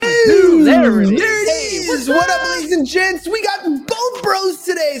Boom! There it is. What up, ladies and gents? We got both bros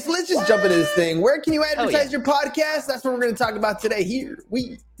today, so let's just jump into this thing. Where can you advertise your podcast? That's what we're going to talk about today. Here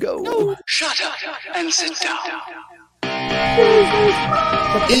we go. Shut up and sit down.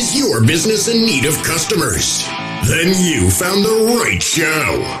 Is your business in need of customers? Then you found the right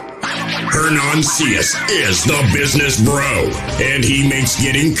show. Hernan Cias is the business bro, and he makes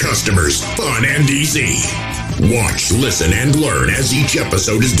getting customers fun and easy. Watch, listen, and learn as each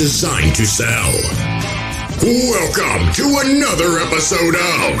episode is designed to sell. Welcome to another episode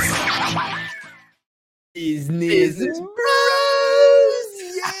of Business Bros.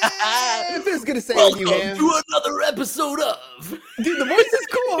 Yeah, it feels good to say Welcome you, man. to another episode of. Dude, the voice is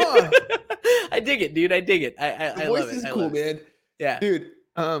cool, huh? I dig it, dude. I dig it. I The love voice it. is I cool, love it. man. Yeah. Dude,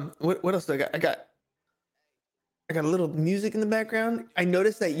 what else do I got? I got a little music in the background. I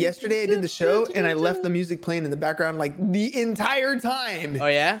noticed that yesterday I did the show and I left the music playing in the background like the entire time. Oh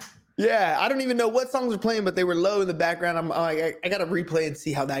yeah. Yeah, I don't even know what songs were playing, but they were low in the background. I'm like, I gotta replay and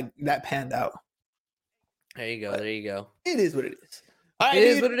see how that panned out. There you go. There you go. It is what it is. It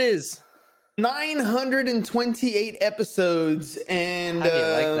is what it is. 928 episodes, and How do you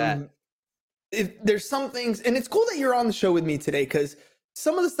like that? There's some things, and it's cool that you're on the show with me today because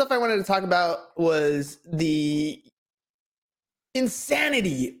some of the stuff I wanted to talk about was the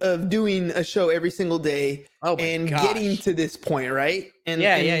insanity of doing a show every single day and getting to this point, right? And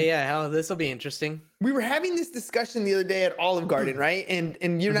yeah. How this will be interesting. We were having this discussion the other day at Olive Garden, right? And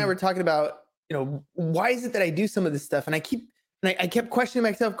you and I were talking about, why is it that I do some of this stuff? And I kept questioning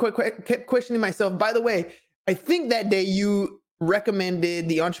myself, kept questioning myself. By the way, I think that day you recommended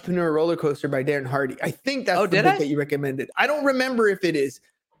The Entrepreneur Roller Coaster by Darren Hardy. I think that's the book that you recommended. I don't remember if it is.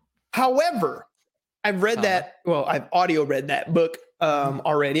 However, I've read that. Well, I've audio read that book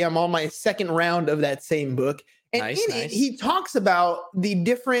already. I'm on my second round of that same book. And it, he talks about the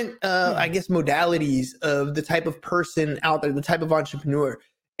different, I guess, modalities of the type of person out there, the type of entrepreneur.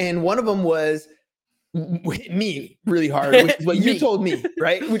 And one of them was me really hard, which is what you told me,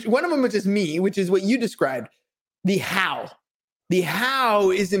 right? Which one of them was just me, which is what you described. The how. The how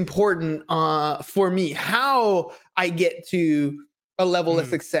is important for me. How I get to a level of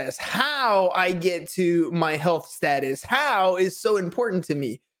success, how I get to my health status, how is so important to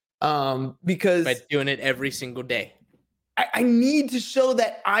me. Because by doing it every single day. I need to show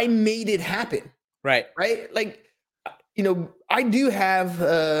that I made it happen. Right. Right. Like, I do have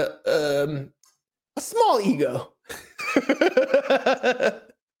a small ego.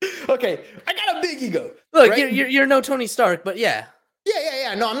 Okay, I got a big ego. Look, right? you're no Tony Stark, but yeah.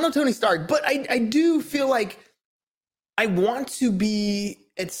 Yeah. No, I'm no Tony Stark, but I do feel like I want to be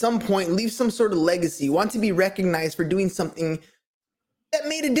at some point leave some sort of legacy. Want to be recognized for doing something that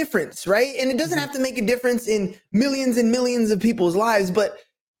made a difference, right? And it doesn't have to make a difference in millions and millions of people's lives, but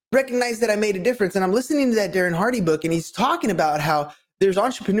recognize that I made a difference. And I'm listening to that Darren Hardy book, and he's talking about how there's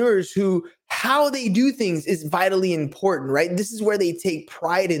entrepreneurs who how they do things is vitally important, right? This is where they take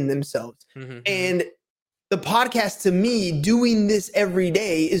pride in themselves. And the podcast, to me, doing this every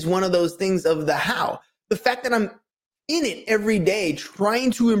day is one of those things of the how. The fact that I'm in it every day, trying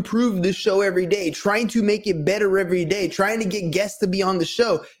to improve the show every day, trying to make it better every day, trying to get guests to be on the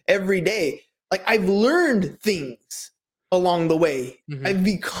show every day. Like, I've learned things along the way. I've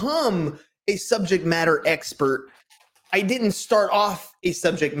become a subject matter expert. I didn't start off a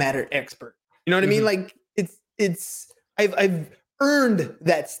subject matter expert. You know what I mean? Like, I've earned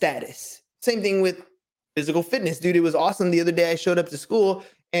that status. Same thing with physical fitness, dude. It was awesome. The other day I showed up to school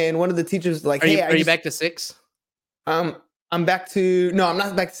and one of the teachers was like, are you back to 6? I'm back to, no, I'm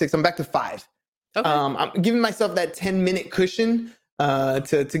not back to 6. I'm back to 5. Okay. I'm giving myself that 10-minute cushion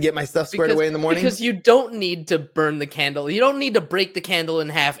to get my stuff squared away in the morning. Because you don't need to burn the candle. You don't need to break the candle in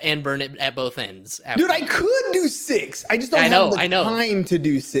half and burn it at both ends. Dude, I could do 6. I just don't have the time to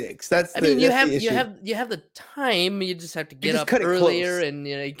do 6. You have the time. You just have to get up earlier and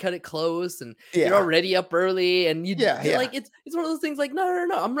you cut it close, and you're already up early, and like it's one of those things. Like no.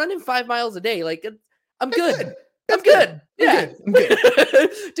 I'm running 5 miles a day. Like I'm good. I'm good. Yeah. I'm good.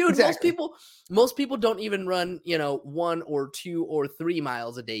 Dude, exactly. Most people don't even run, 1 or 2 or 3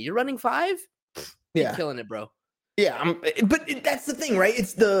 miles a day. You're running 5? You're killing it, bro. Yeah, but that's the thing, right?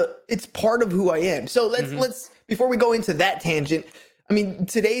 It's part of who I am. So let's before we go into that tangent, I mean,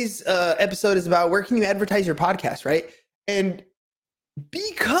 today's episode is about where can you advertise your podcast, right? And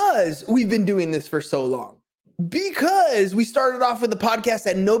because we've been doing this for so long, because we started off with a podcast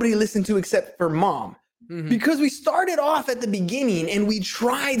that nobody listened to except for mom, because we started off at the beginning and we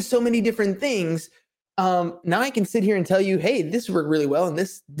tried so many different things, now I can sit here and tell you, hey, this worked really well and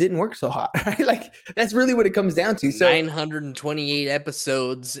this didn't work so hot. Right? Like that's really what it comes down to. So 928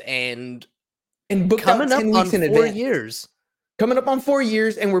 episodes and booked coming out 10 up weeks on in 4 advance. years. Coming up on 4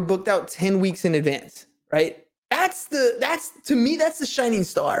 years, and we're booked out 10 weeks in advance. Right? That's to me, that's the shining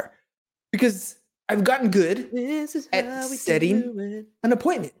star, because I've gotten good at setting an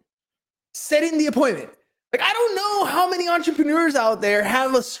appointment. Setting the appointment. Like, I don't know how many entrepreneurs out there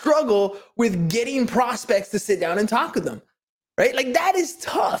have a struggle with getting prospects to sit down and talk with them, right? Like, that is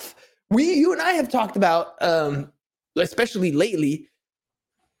tough. You and I have talked about, especially lately,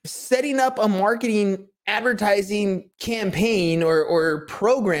 setting up a marketing advertising campaign or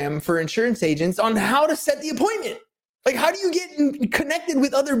program for insurance agents on how to set the appointment. Like, how do you get connected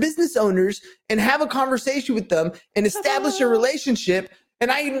with other business owners and have a conversation with them and establish a relationship?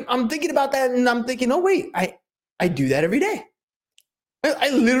 And I'm thinking about that, and I'm thinking, oh, wait, I do that every day.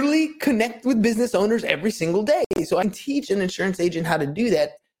 I literally connect with business owners every single day. So I teach an insurance agent how to do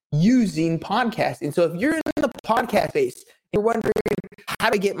that using podcasting. So if you're in the podcast space, you're wondering,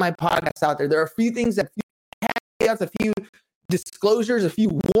 how do I get my podcast out there? There are a few things, a few disclosures, a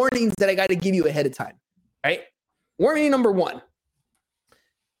few warnings that I got to give you ahead of time, right? Warning number one,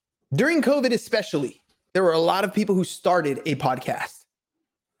 during COVID especially, there were a lot of people who started a podcast.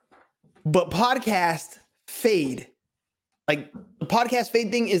 But podcast fade, like the podcast fade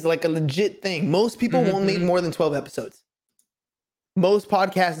thing is like a legit thing. Most people won't make more than 12 episodes. Most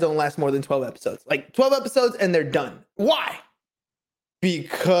podcasts don't last more than 12 episodes. Like 12 episodes and they're done. Why?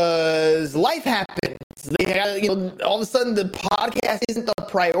 Because life happens. All of a sudden the podcast isn't the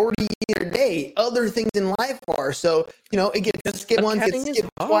priority in your day. Other things in life are. So, it gets skipped once, gets skipped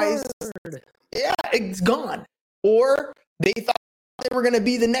twice. Yeah, it's gone. Or they thought they were going to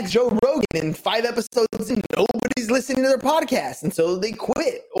be the next Joe Rogan in 5 episodes and nobody's listening to their podcast, and so they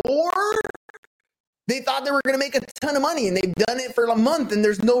quit. Or they thought they were going to make a ton of money and they've done it for a month and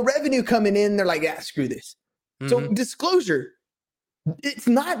there's no revenue coming in. They're like, screw this. So disclosure, it's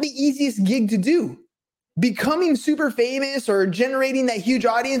not the easiest gig to do. Becoming super famous or generating that huge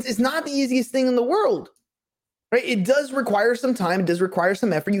audience is not the easiest thing in the world, right? It does require some time. It does require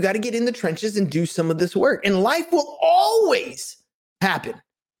some effort. You got to get in the trenches and do some of this work, and life will always happen.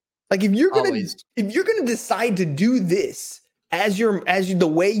 Like if you're gonna decide to do this as the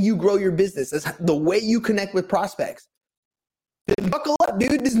way you grow your business, as the way you connect with prospects, then buckle up,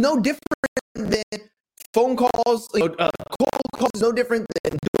 dude. It's no different than phone calls. Cold calls is no different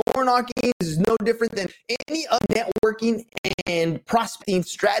than door knocking. Is no different than any other networking and prospecting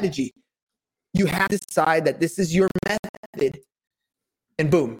strategy. You have to decide that this is your method,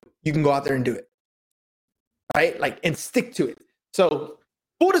 and boom, you can go out there and do it, right? Like, and stick to it. So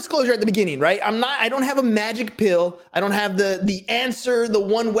full disclosure at the beginning, right? I don't have a magic pill. I don't have the answer, the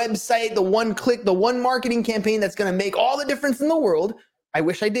one website, the one click, the one marketing campaign that's going to make all the difference in the world. I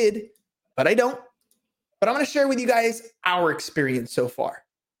wish I did, but I don't. But I'm going to share with you guys our experience so far,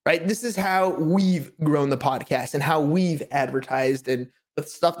 right? This is how we've grown the podcast and how we've advertised and the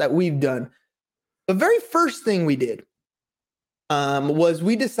stuff that we've done. The very first thing we did was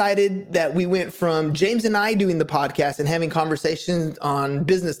we decided that we went from James and I doing the podcast and having conversations on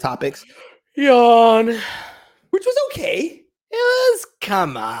business topics. Yawn. Which was okay.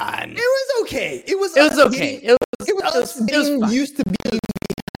 Come on. It was okay. It was okay. It was us getting used to being behind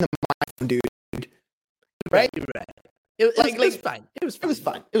the microphone, dude. Right? It was fine. It was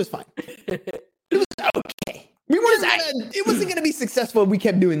fine. It was okay. It wasn't going to be successful if we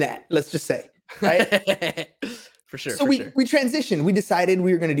kept doing that. Let's just say, right? For sure. So we transitioned. We decided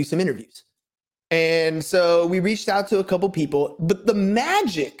we were going to do some interviews. And so we reached out to a couple people. But the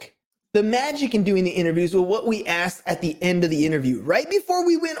magic in doing the interviews was what we asked at the end of the interview. Right before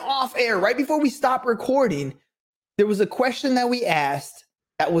we went off air, right before we stopped recording, there was a question that we asked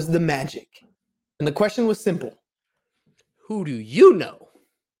that was the magic. And the question was simple. Who do you know?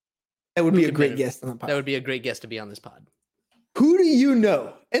 That would be a great guest on the pod. That would be a great guest to be on this pod. Who do you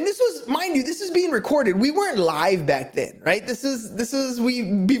know? And this was, mind you, this is being recorded. We weren't live back then, right?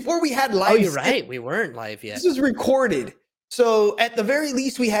 Before we had live. Oh, you're right. We weren't live yet. This was recorded. So at the very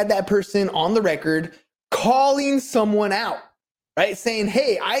least, we had that person on the record calling someone out, right? Saying,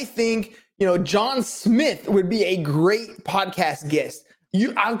 hey, I think, John Smith would be a great podcast guest.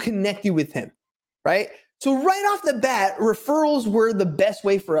 I'll connect you with him, right? So right off the bat, referrals were the best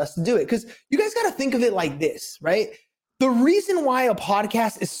way for us to do it. Because you guys got to think of it like this, right? The reason why a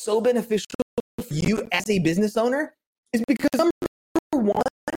podcast is so beneficial for you as a business owner is because, number one,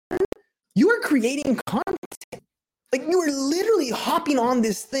 you are creating content. Like, you are literally hopping on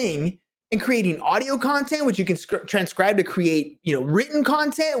this thing and creating audio content, which you can transcribe to create, written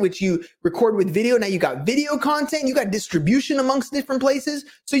content, which you record with video. Now you got video content, you got distribution amongst different places.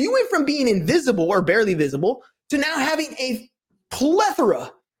 So you went from being invisible or barely visible to now having a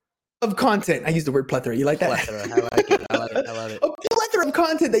plethora of content. I use the word plethora. You like that? Plethora. I like it. I love it. A plethora of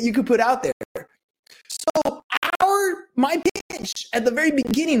content that you could put out there. So my pitch at the very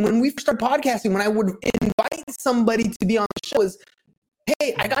beginning when we started podcasting, when I would invite somebody to be on the show was,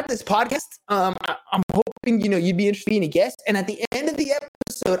 hey, I got this podcast. I'm hoping, you'd be interested in being a guest. And at the end of the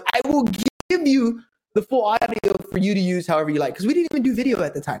episode, I will give you the full audio for you to use however you like. Because we didn't even do video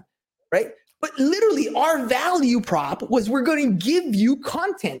at the time, right? But literally our value prop was we're going to give you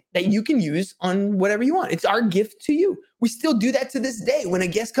content that you can use on whatever you want. It's our gift to you. We still do that to this day. When a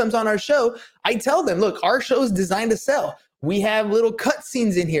guest comes on our show, I tell them, look, our show is designed to sell. We have little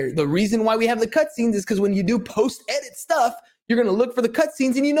cutscenes in here. The reason why we have the cutscenes is because when you do post-edit stuff, you're going to look for the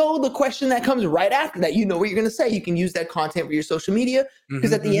cutscenes and the question that comes right after that. You know what you're going to say. You can use that content for your social media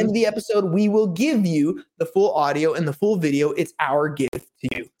because at the end of the episode, we will give you the full audio and the full video. It's our gift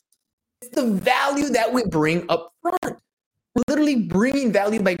to you. It's the value that we bring up front. We're literally bringing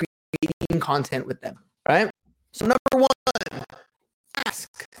value by creating content with them, right? So number one, ask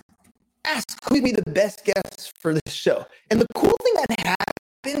who would be the best guest for this show. And the cool thing that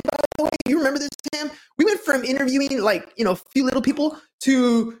happened, by the way, you remember this, Sam? We went from interviewing a few little people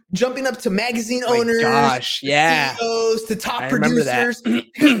to jumping up to magazine owners, CEOs, to top producers.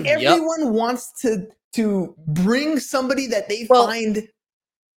 Because everyone wants to bring somebody that they find.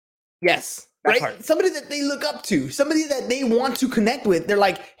 Yes. Right? Part. Somebody that they look up to, somebody that they want to connect with. They're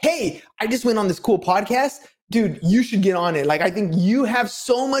like, hey, I just went on this cool podcast. Dude, you should get on it. Like, I think you have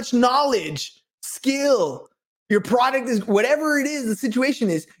so much knowledge, skill. Your product is whatever it is, the situation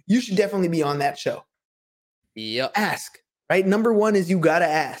is, you should definitely be on that show. Yep. Ask, right? Number one is you got to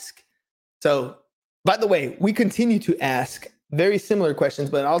ask. So, by the way, we continue to ask very similar questions,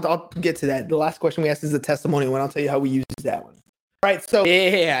 but I'll get to that. The last question we asked is a testimonial one. I'll tell you how we use that one. Right. So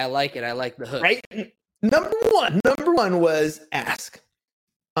yeah, I like it. I like the hook. Right. Number one was ask.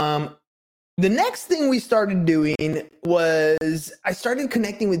 The next thing we started doing was I started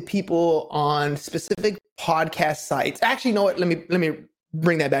connecting with people on specific podcast sites. Actually, you know what? Let me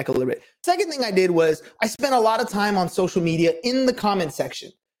bring that back a little bit. Second thing I did was I spent a lot of time on social media in the comment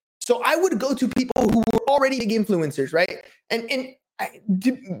section. So I would go to people who were already big influencers, right? And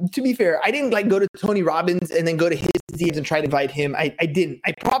to be fair, I didn't go to Tony Robbins and then go to his DMs and try to invite him. I didn't.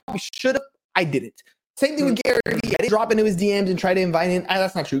 I probably should have. I didn't. Same thing with Gary Vee. I didn't drop into his DMs and try to invite him.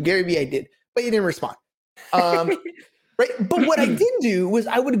 That's not true. Gary Vee, I did, but he didn't respond. Right. But what I did do was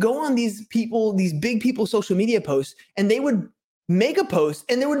I would go on these big people social media posts, and they would make a post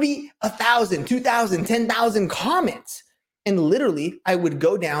and there would be 1,000, 2,000, 10,000 comments. And literally I would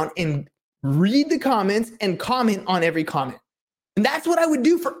go down and read the comments and comment on every comment. And that's what I would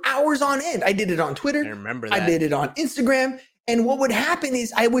do for hours on end. I did it on Twitter. I remember that. I did it on Instagram. And what would happen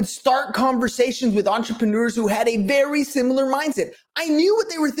is I would start conversations with entrepreneurs who had a very similar mindset. I knew what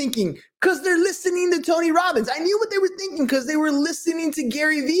they were thinking because they're listening to Tony Robbins. I knew what they were thinking because they were listening to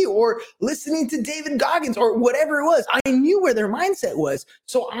Gary Vee or listening to David Goggins or whatever it was. I knew where their mindset was.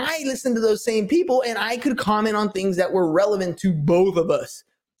 So I listened to those same people and I could comment on things that were relevant to both of us.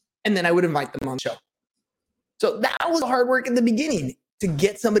 And then I would invite them on the show. So that was hard work in the beginning to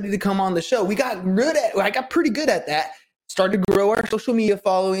get somebody to come on the show. I got pretty good at that. Started to grow our social media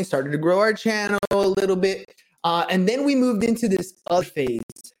following, started to grow our channel a little bit. And then we moved into this other phase.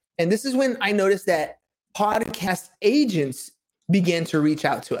 And this is when I noticed that podcast agents began to reach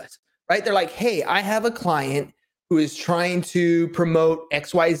out to us, right? They're like, hey, I have a client who is trying to promote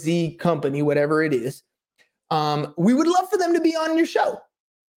XYZ company, whatever it is. We would love for them to be on your show.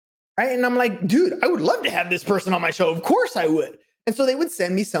 Right. And I'm like, dude, I would love to have this person on my show. Of course I would. And so they would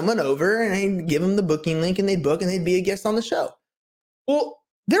send me someone over and I'd give them the booking link and they'd book and they'd be a guest on the show. Well,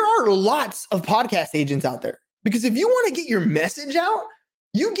 there are lots of podcast agents out there because if you want to get your message out,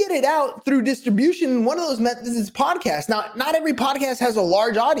 you get it out through distribution. One of those methods is podcasts. Now, not every podcast has a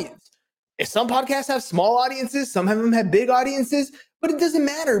large audience. If some podcasts have small audiences, some of them have big audiences, but it doesn't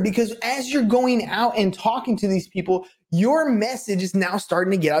matter because as you're going out and talking to these people, your message is now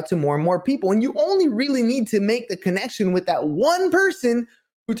starting to get out to more and more people. And you only really need to make the connection with that one person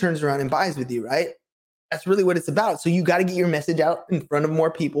who turns around and buys with you, right? That's really what it's about. So you got to get your message out in front of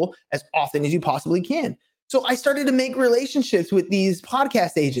more people as often as you possibly can. So I started to make relationships with these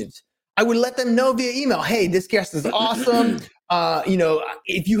podcast agents. I would let them know via email, hey, this guest is awesome.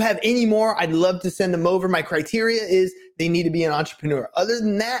 If you have any more, I'd love to send them over. My criteria is they need to be an entrepreneur. Other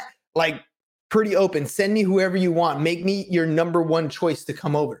than that, pretty open. Send me whoever you want. Make me your number one choice to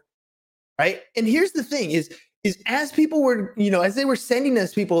come over. right? And here's the thing is as people were, as they were sending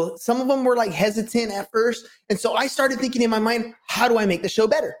us people, some of them were like hesitant at first. And so I started thinking in my mind, how do I make the show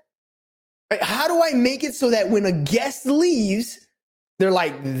better? Right? How do I make it so that when a guest leaves, they're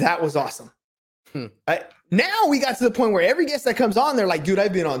like, that was awesome. Right? Now we got to the point where every guest that comes on, they're like, dude,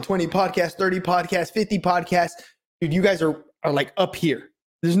 I've been on 20 podcasts, 30 podcasts, 50 podcasts. Dude, you guys are like up here.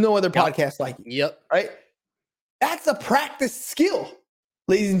 There's no other podcast like you. Yep. Right? That's a practice skill,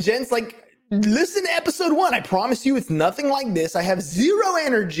 ladies and gents. Like, listen to episode 1. I promise you it's nothing like this. I have zero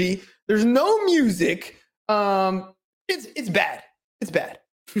energy. There's no music. It's bad. It's bad.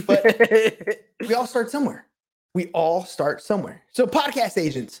 But we all start somewhere. So podcast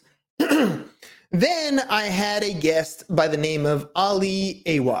agents. Then I had a guest by the name of Ali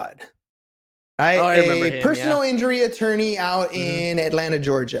Awad. I remember him, personal injury attorney out in Atlanta,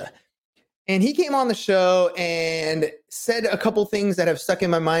 Georgia. And he came on the show and said a couple things that have stuck in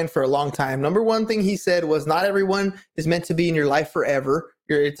my mind for a long time. Number one thing he said was, not everyone is meant to be in your life forever.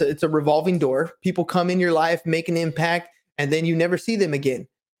 It's a revolving door. People come in your life, make an impact, and then you never see them again.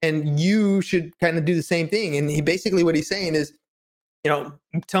 And you should kind of do the same thing. And what he's saying is,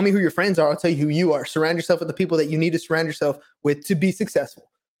 tell me who your friends are. I'll tell you who you are. Surround yourself with the people that you need to surround yourself with to be successful.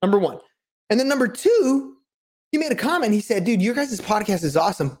 Number one. And then number two, he made a comment. He said, dude, your guys' podcast is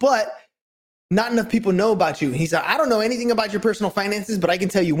awesome, but not enough people know about you. He said, I don't know anything about your personal finances, but I can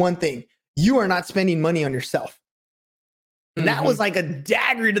tell you one thing. You are not spending money on yourself. And that was like a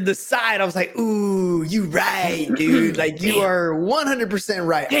dagger to the side. I was like, ooh, you right, dude. Like, you are 100%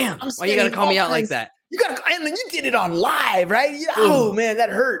 right. Damn. Why you got to call me out like that? And then you did it on live, right? Oh, man, that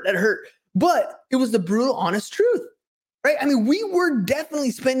hurt. But it was the brutal, honest truth, right? I mean, we were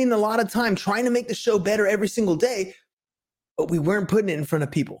definitely spending a lot of time trying to make the show better every single day, but we weren't putting it in front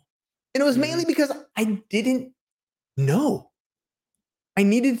of people. And it was mainly because I didn't know. I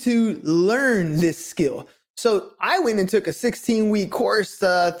needed to learn this skill. So I went and took a 16-week course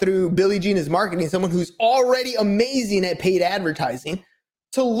through Billie Jean is Marketing, someone who's already amazing at paid advertising,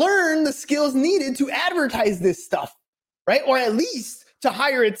 to learn the skills needed to advertise this stuff, right? Or at least to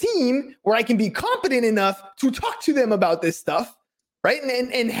hire a team where I can be competent enough to talk to them about this stuff, right?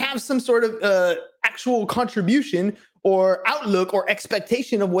 And have some sort of actual contribution or outlook or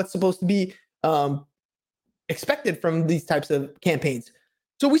expectation of what's supposed to be expected from these types of campaigns.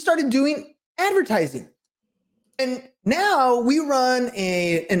 So we started doing advertising. And now we run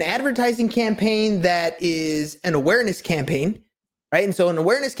an advertising campaign that is an awareness campaign, right? And so an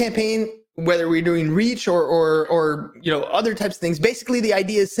awareness campaign, whether we're doing reach or other types of things, basically the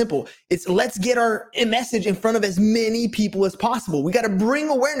idea is simple. It's let's get our message in front of as many people as possible. We got to bring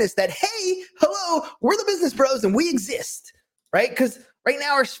awareness that, hey, hello, we're the Business Bros and we exist, right? Because right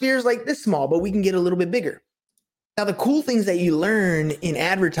now our sphere is like this small, but we can get a little bit bigger. Now, the cool things that you learn in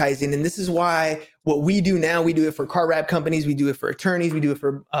advertising, and this is why what we do now, we do it for car wrap companies, we do it for attorneys, we do it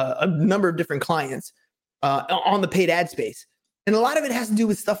for a number of different clients on the paid ad space. And a lot of it has to do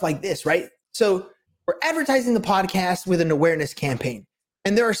with stuff like this, right? So we're advertising the podcast with an awareness campaign.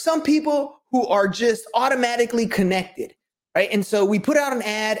 And there are some people who are just automatically connected, right? And so we put out an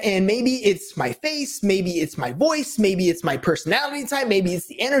ad and maybe it's my face, maybe it's my voice, maybe it's my personality type, maybe it's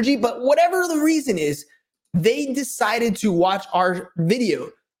the energy, but whatever the reason is, they decided to watch our video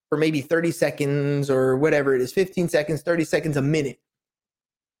for maybe 30 seconds or whatever it is, 15 seconds, 30 seconds, a minute.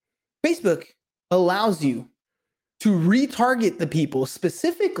 Facebook allows you to retarget the people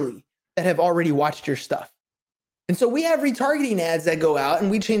specifically that have already watched your stuff. And so we have retargeting ads that go out,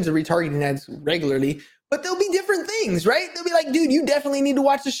 and we change the retargeting ads regularly, but there'll be different things, right? They'll be like, dude, you definitely need to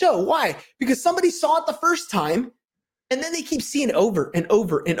watch the show. Why? Because somebody saw it the first time, and then they keep seeing it over and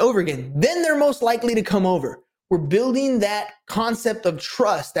over and over again. Then they're most likely to come over. We're building that concept of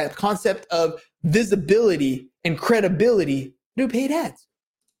trust, that concept of visibility and credibility through paid ads.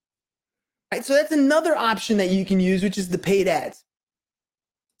 Right? So that's another option that you can use, which is the paid ads.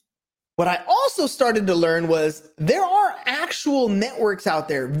 What I also started to learn was there are actual networks out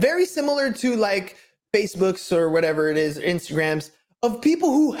there, very similar to like Facebook's or whatever it is, Instagrams, of people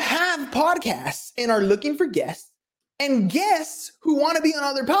who have podcasts and are looking for guests, and guests who want to be on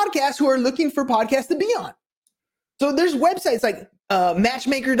other podcasts who are looking for podcasts to be on. So there's websites like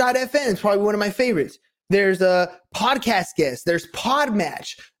matchmaker.fm is probably one of my favorites. There's a podcast guest. There's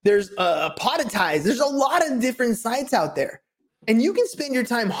Podmatch. There's Poditize. There's a lot of different sites out there. And you can spend your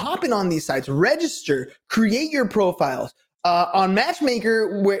time hopping on these sites, register, create your profiles. On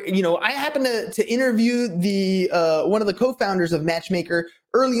Matchmaker, where I happened to interview the one of the co-founders of Matchmaker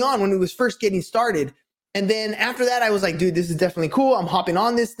early on when it was first getting started. And then after that, I was like, dude, this is definitely cool. I'm hopping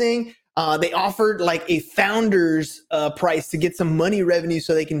on this thing. They offered like a founder's price to get some money revenue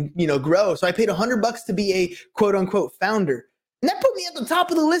so they can, grow. So I paid $100 to be a quote unquote founder. And that put me at the top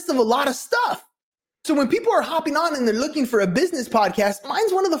of the list of a lot of stuff. So when people are hopping on and they're looking for a business podcast,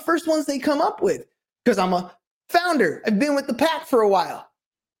 mine's one of the first ones they come up with because I'm a founder. I've been with the pack for a while,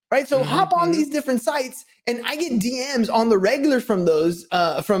 right? So hop on these different sites and I get DMs on the regular from those,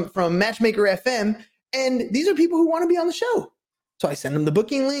 from Matchmaker FM. And these are people who want to be on the show. So I send them the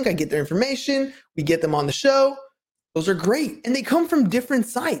booking link. I get their information. We get them on the show. Those are great. And they come from different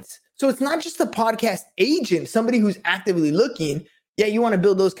sites. So it's not just a podcast agent, somebody who's actively looking. Yeah, you want to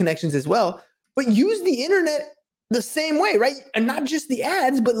build those connections as well. But use the internet the same way, right? And not just the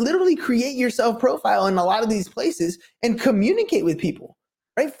ads, but literally create your self-profile in a lot of these places and communicate with people,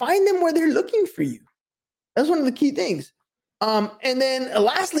 right? Find them where they're looking for you. That's one of the key things. And then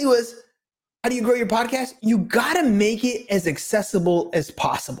lastly was, how do you grow your podcast? You got to make it as accessible as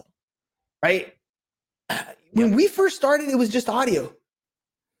possible, right? When we first started, it was just audio.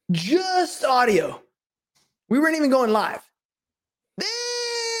 Just audio. We weren't even going live. Then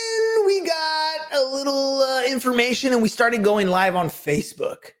we got a little information and we started going live on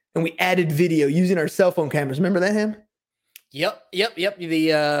Facebook and we added video using our cell phone cameras. Remember that, Ham? Yep.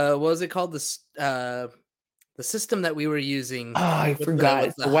 The what was it called? The system that we were using. Oh, I forgot.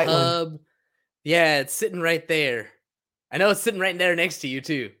 It's the white hub. One. Yeah, it's sitting right there. I know it's sitting right there next to you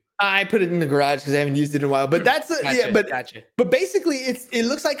too. I put it in the garage because I haven't used it in a while. But that's gotcha. But basically, it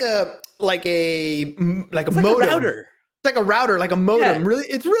looks like a modem. Router. It's like a router, like a modem. Yeah. Really,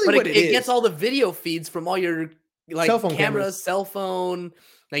 it's really what it is. It gets all the video feeds from all your cameras, cell phone.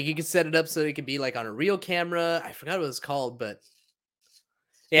 Like you can set it up so it could be like on a real camera. I forgot what it was called, but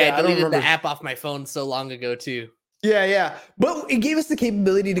I deleted the app off my phone so long ago too. Yeah. But it gave us the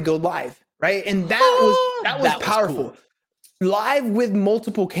capability to go live, right? And that was powerful. Cool. Live with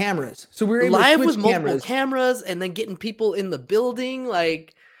multiple cameras. So we were able to switch multiple cameras and then getting people in the building.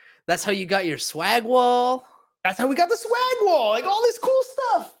 Like that's how you got your swag wall. That's how we got the swag wall. Like all this cool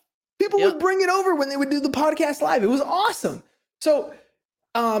stuff. People would bring it over when they would do the podcast live. It was awesome. So,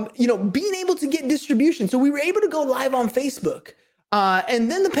 being able to get distribution. So we were able to go live on Facebook.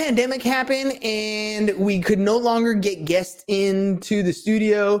 And then the pandemic happened and we could no longer get guests into the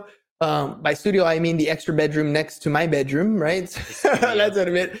studio. By studio, I mean the extra bedroom next to my bedroom, right? That's what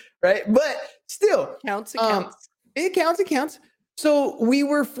I meant, right? But still. It counts. So we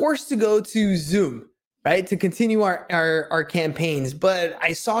were forced to go to Zoom, right? To continue our campaigns. But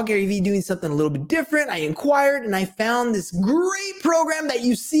I saw Gary Vee doing something a little bit different. I inquired and I found this great program that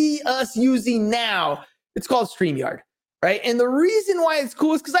you see us using now. It's called StreamYard, right? And the reason why it's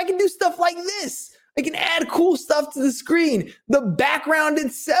cool is because I can do stuff like this. I can add cool stuff to the screen. The background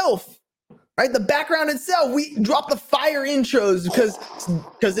itself, right? The background itself. We drop the fire intros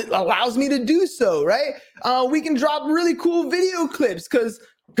because it allows me to do so, right? We can drop really cool video clips because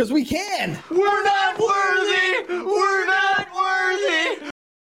we can. We're not worthy.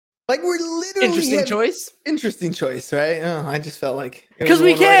 Like we're literally Interesting choice, right? Oh, I just felt like because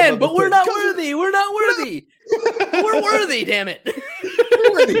we can, but we're not worthy. We're not worthy. We're worthy. Damn it.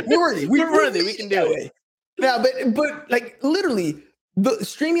 We're worthy. We're worthy. We can do it. Yeah, but like literally, the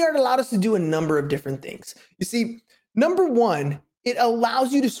StreamYard allowed us to do a number of different things. You see, number one, it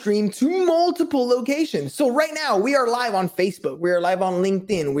allows you to stream to multiple locations. So right now we are live on Facebook, we are live on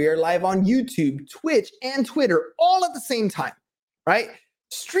LinkedIn, we are live on YouTube, Twitch, and Twitter all at the same time, right?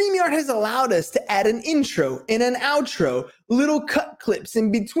 StreamYard has allowed us to add an intro and an outro, little cut clips in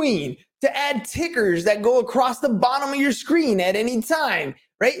between, to add tickers that go across the bottom of your screen at any time,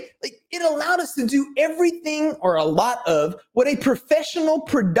 right? Like it allowed us to do everything or a lot of what a professional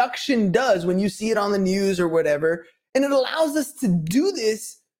production does when you see it on the news or whatever. And it allows us to do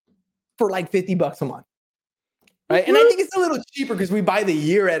this for like $50 a month, right? And I think it's a little cheaper because we buy the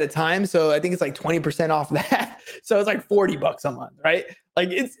year at a time. So I think it's like 20% off that. So it's like $40 a month, right? Like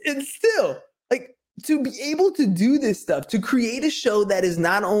it's still like to be able to do this stuff, to create a show that is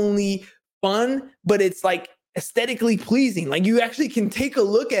not only fun, but it's like aesthetically pleasing. Like you actually can take a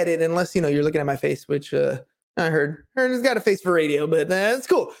look at it unless, you're looking at my face, which I heard has got a face for radio, but that's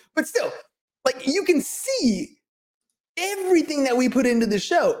cool. But still, like you can see everything that we put into the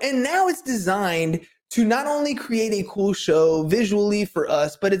show. And now it's designed to not only create a cool show visually for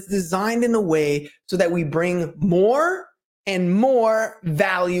us, but it's designed in a way so that we bring more and more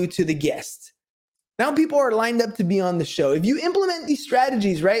value to the guest. Now people are lined up to be on the show. If you implement these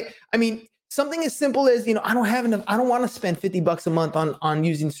strategies, right? I mean, something as simple as, I don't have enough, I don't want to spend $50 a month on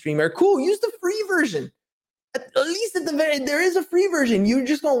using StreamYard. Cool, use the free version. at least at the there is a free version. You're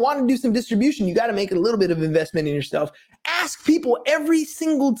just going to want to do some distribution. You got to make a little bit of investment in yourself. Ask people every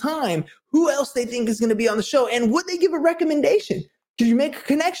single time who else they think is going to be on the show, and would they give a recommendation? Can you make a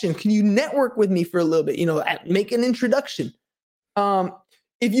connection? Can you network with me for a little bit? Make an introduction.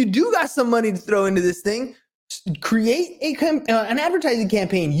 If you do got some money to throw into this thing, create an advertising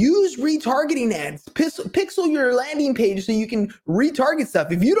campaign. Use retargeting ads. Pixel your landing page so you can retarget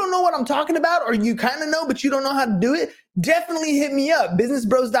stuff. If you don't know what I'm talking about, or you kind of know but you don't know how to do it, definitely hit me up.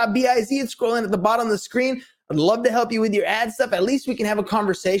 businessbros.biz. It's scrolling at the bottom of the screen. I'd love to help you with your ad stuff. At least we can have a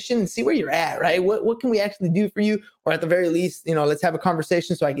conversation and see where you're at, right? What can we actually do for you? Or at the very least, let's have a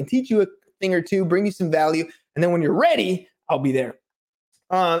conversation so I can teach you a thing or two, bring you some value. And then when you're ready, I'll be there.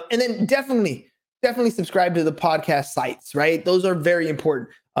 And then definitely subscribe to the podcast sites, right? Those are very important.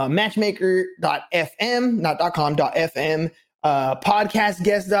 Matchmaker.fm, not .com.fm,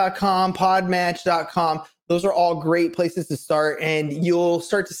 podcastguest.com, podmatch.com. Those are all great places to start, and you'll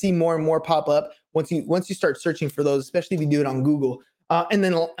start to see more and more pop up once you start searching for those, especially if you do it on Google. And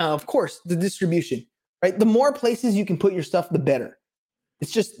then, of course, the distribution, right? The more places you can put your stuff, the better.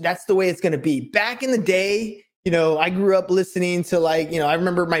 That's the way it's going to be. Back in the day, I grew up listening to I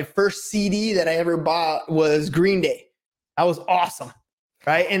remember my first CD that I ever bought was Green Day. That was awesome,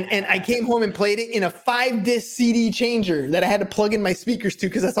 right? And I came home and played it in a 5-disc CD changer that I had to plug in my speakers to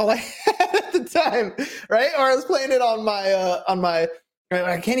because that's all I had at the time, right? Or I was playing it on my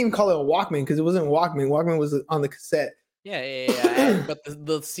I can't even call it a Walkman because it wasn't a Walkman. Walkman was on the cassette. Yeah. But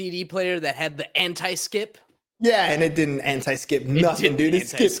the CD player that had the anti-skip. Yeah, and it didn't anti-skip nothing, dude. It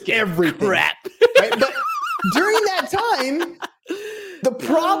skipped everything. Crap. Right? But during that time, the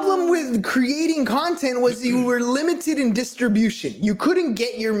problem with creating content was you were limited in distribution. You couldn't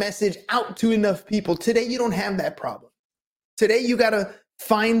get your message out to enough people. Today, you don't have that problem. Today, you got to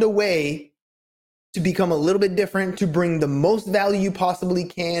find a way to become a little bit different, to bring the most value you possibly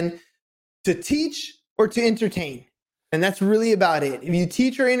can, to teach or to entertain. And that's really about it. If you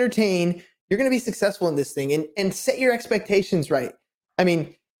teach or entertain, you're going to be successful in this thing, and set your expectations right. I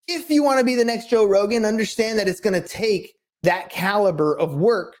mean, if you want to be the next Joe Rogan, understand that it's going to take that caliber of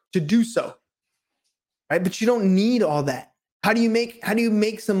work to do so, right? But you don't need all that. How do you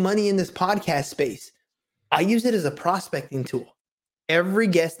make some money in this podcast space? I use it as a prospecting tool. Every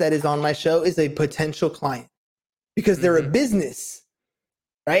guest that is on my show is a potential client because they're a business,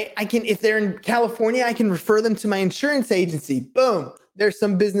 right? If they're in California, I can refer them to my insurance agency. Boom, there's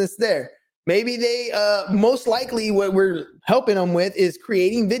some business there. Maybe they, most likely what we're helping them with is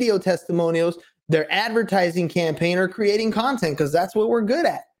creating video testimonials, their advertising campaign, or creating content, because that's what we're good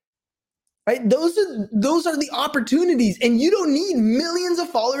at, right? Those are the opportunities, and you don't need millions of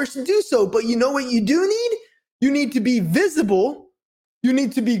followers to do so. But you know what you do need? You need to be visible. You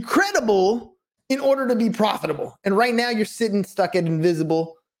need to be credible in order to be profitable. And right now you're sitting stuck at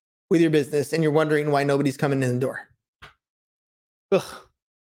invisible with your business, and you're wondering why nobody's coming in the door. Ugh.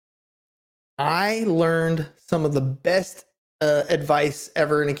 I learned some of the best advice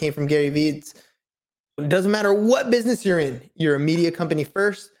ever, and it came from Gary Vee. It doesn't matter what business you're in. You're a media company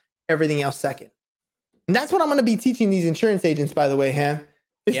first, everything else second. And that's what I'm going to be teaching these insurance agents, by the way, Ham.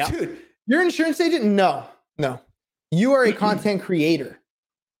 Dude, you're an insurance agent? No. You are a content creator.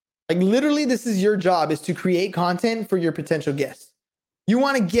 Like literally, this is your job, is to create content for your potential guests. You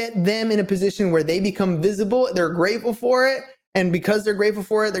want to get them in a position where they become visible, they're grateful for it, and because they're grateful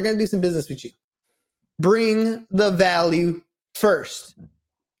for it, they're going to do some business with you. Bring the value first.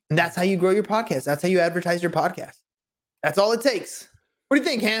 And that's how you grow your podcast. That's how you advertise your podcast. That's all it takes. What do you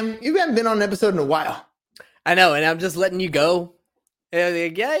think, Ham? You haven't been on an episode in a while. I know, and I'm just letting you go. Yeah, you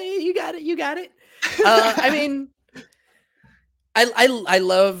got it. I mean, I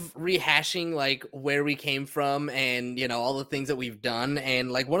love rehashing like where we came from and all the things that we've done,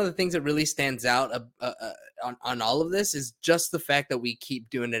 and like one of the things that really stands out on all of this is just the fact that we keep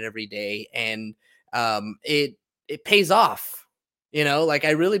doing it every day, and it pays off. Like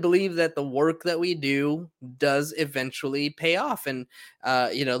I really believe that the work that we do does eventually pay off, and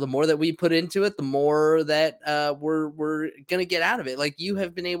the more that we put into it, the more that we're gonna get out of it. Like you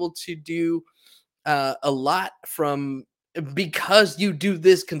have been able to do a lot because you do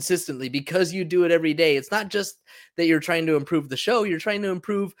this consistently, because you do it every day. It's not just that you're trying to improve the show, you're trying to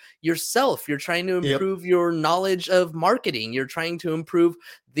improve yourself, you're trying to improve your knowledge of marketing, you're trying to improve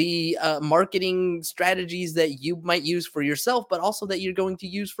the marketing strategies that you might use for yourself, but also that you're going to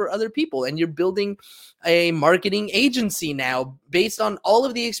use for other people. And you're building a marketing agency now based on all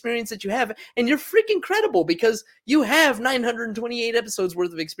of the experience that you have, and you're freaking credible because you have 928 episodes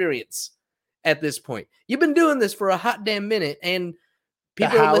worth of experience. At this point, you've been doing this for a hot damn minute, and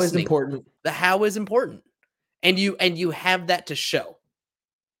people are listening. The how is important. and you have that to show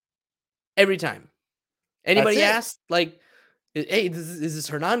every time. Anybody asks, like, hey, is this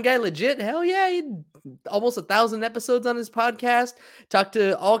Hernan guy legit? Hell yeah. He had almost 1,000 episodes on his podcast. Talked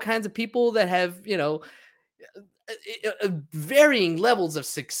to all kinds of people that have, varying levels of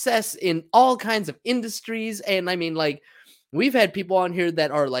success in all kinds of industries. And I mean, like, we've had people on here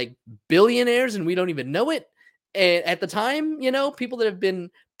that are like billionaires and we don't even know it. And at the time, people that have been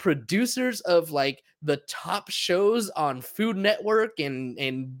producers of like the top shows on Food Network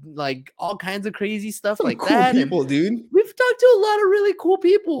and like all kinds of crazy stuff like cool that. People, dude. We've talked to a lot of really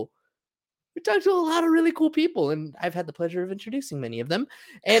cool people. And I've had the pleasure of introducing many of them.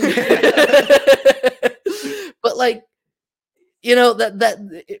 And but like,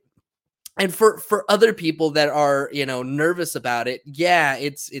 and for other people that are, nervous about it, yeah,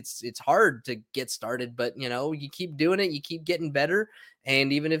 it's hard to get started, but you keep doing it, you keep getting better.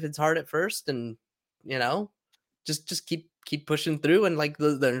 And even if it's hard at first, and just keep pushing through. And like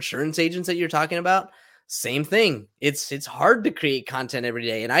the insurance agents that you're talking about, same thing. It's hard to create content every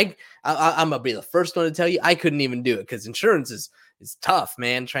day. And I'm gonna be the first one to tell you, I couldn't even do it because insurance is tough,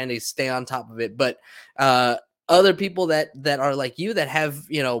 man, trying to stay on top of it. But other people that are like you, that have,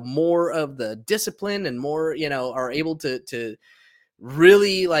 more of the discipline and more, are able to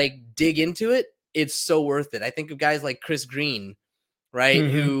really like dig into it, it's so worth it. I think of guys like Chris Green, right?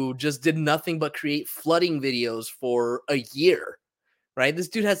 Mm-hmm. Who just did nothing but create flooding videos for a year, right? This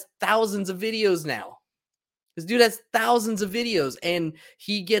dude has thousands of videos now. And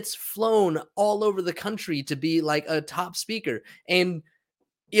he gets flown all over the country to be like a top speaker. And,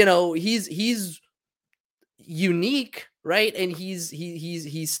 he's unique, right? And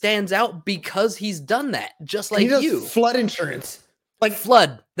he stands out because he's done that, just like you. Flood insurance. Like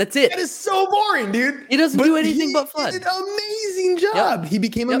flood. That's it. That is so boring, dude. He doesn't do anything but flood. He did an amazing job. Yep. He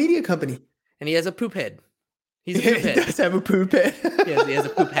became a media company. And he has a poop head. He's a poop head. He does have a poop head. Yes, he has a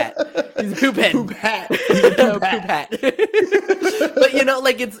poop hat. He's a poop head. Poop hat. He's a poop hat. But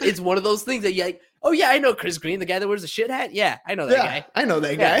like it's one of those things that you like, oh yeah, I know Chris Green, the guy that wears a shit hat. Yeah, I know that guy. I know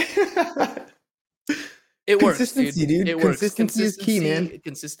that guy. It works. Consistency, dude. It works. Consistency is key, man.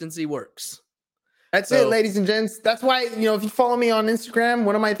 Consistency works. That's it, ladies and gents. That's why, if you follow me on Instagram,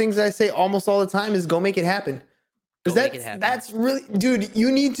 one of my things that I say almost all the time is go make it happen. Because that's really, dude, you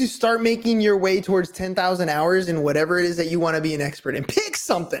need to start making your way towards 10,000 hours in whatever it is that you want to be an expert in. Pick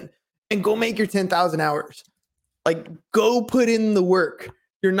something and go make your 10,000 hours. Like, go put in the work.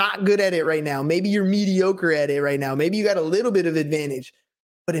 You're not good at it right now. Maybe you're mediocre at it right now. Maybe you got a little bit of advantage.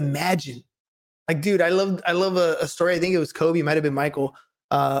 But imagine, like, dude, I love a story. I think it was Kobe, it might have been Michael,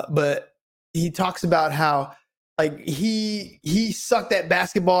 but he talks about how like he sucked at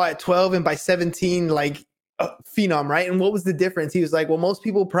basketball at 12 and by 17, like phenom, right? And what was the difference? He was like, well, most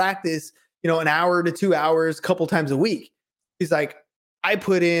people practice, an hour to 2 hours, a couple times a week. He's like, I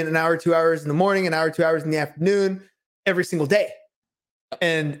put in an hour, 2 hours in the morning, an hour, 2 hours in the afternoon, every single day.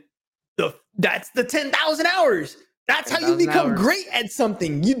 And that's the 10,000 hours. That's how you become great at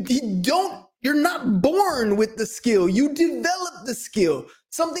something. You're not born with the skill. You develop the skill.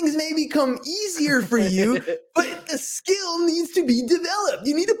 Some things may become easier for you, but the skill needs to be developed.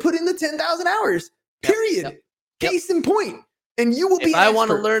 You need to put in the 10,000 hours, period. Yep. Case in point. And you will be an expert. If I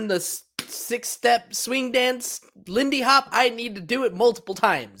want to learn the 6-step swing dance, Lindy Hop, I need to do it multiple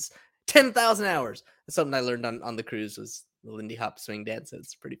times. 10,000 hours. That's something I learned on the cruise, was the Lindy Hop swing dance.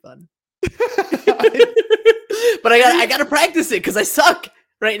 It's pretty fun. But I got to practice it because I suck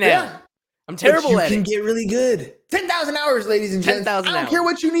right now. Yeah. I'm terrible at it. You can get really good. 10,000 hours, ladies and gents. I don't care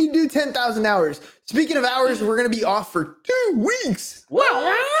what you need to do, 10,000 hours. Speaking of hours, we're going to be off for 2 weeks.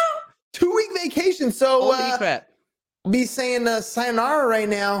 Wow. 2-week vacation. So, holy crap. I'll be saying sayonara right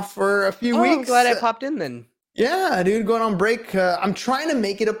now for a few weeks. I'm glad I popped in then. Yeah, dude, going on break. I'm trying to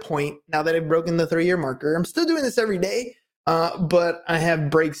make it a point now that I've broken the 3-year marker. I'm still doing this every day, but I have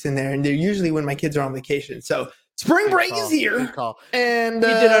breaks in there, and they're usually when my kids are on vacation. So, spring break is here. Good call. And we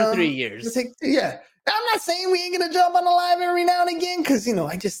did our 3 years. Yeah. I'm not saying we ain't going to jump on the live every now and again because,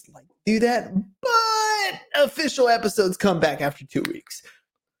 I just like do that. But official episodes come back after 2 weeks.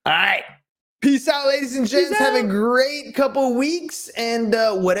 All right. Peace out, ladies and gents. Have a great couple weeks. And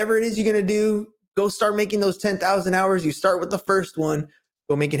whatever it is you're going to do, go start making those 10,000 hours. You start with the first one.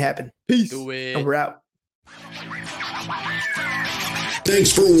 Go make it happen. Peace. Do it. And we're out.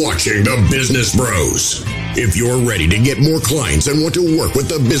 Thanks for watching The Business Bros. If you're ready to get more clients and want to work with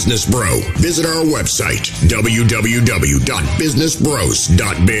The Business Bro, visit our website,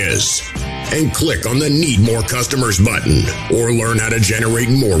 www.businessbros.biz. and click on the Need More Customers button, or learn how to generate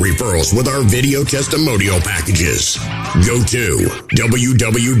more referrals with our video testimonial packages. Go to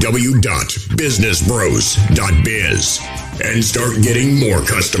www.businessbros.biz and start getting more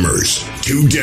customers today.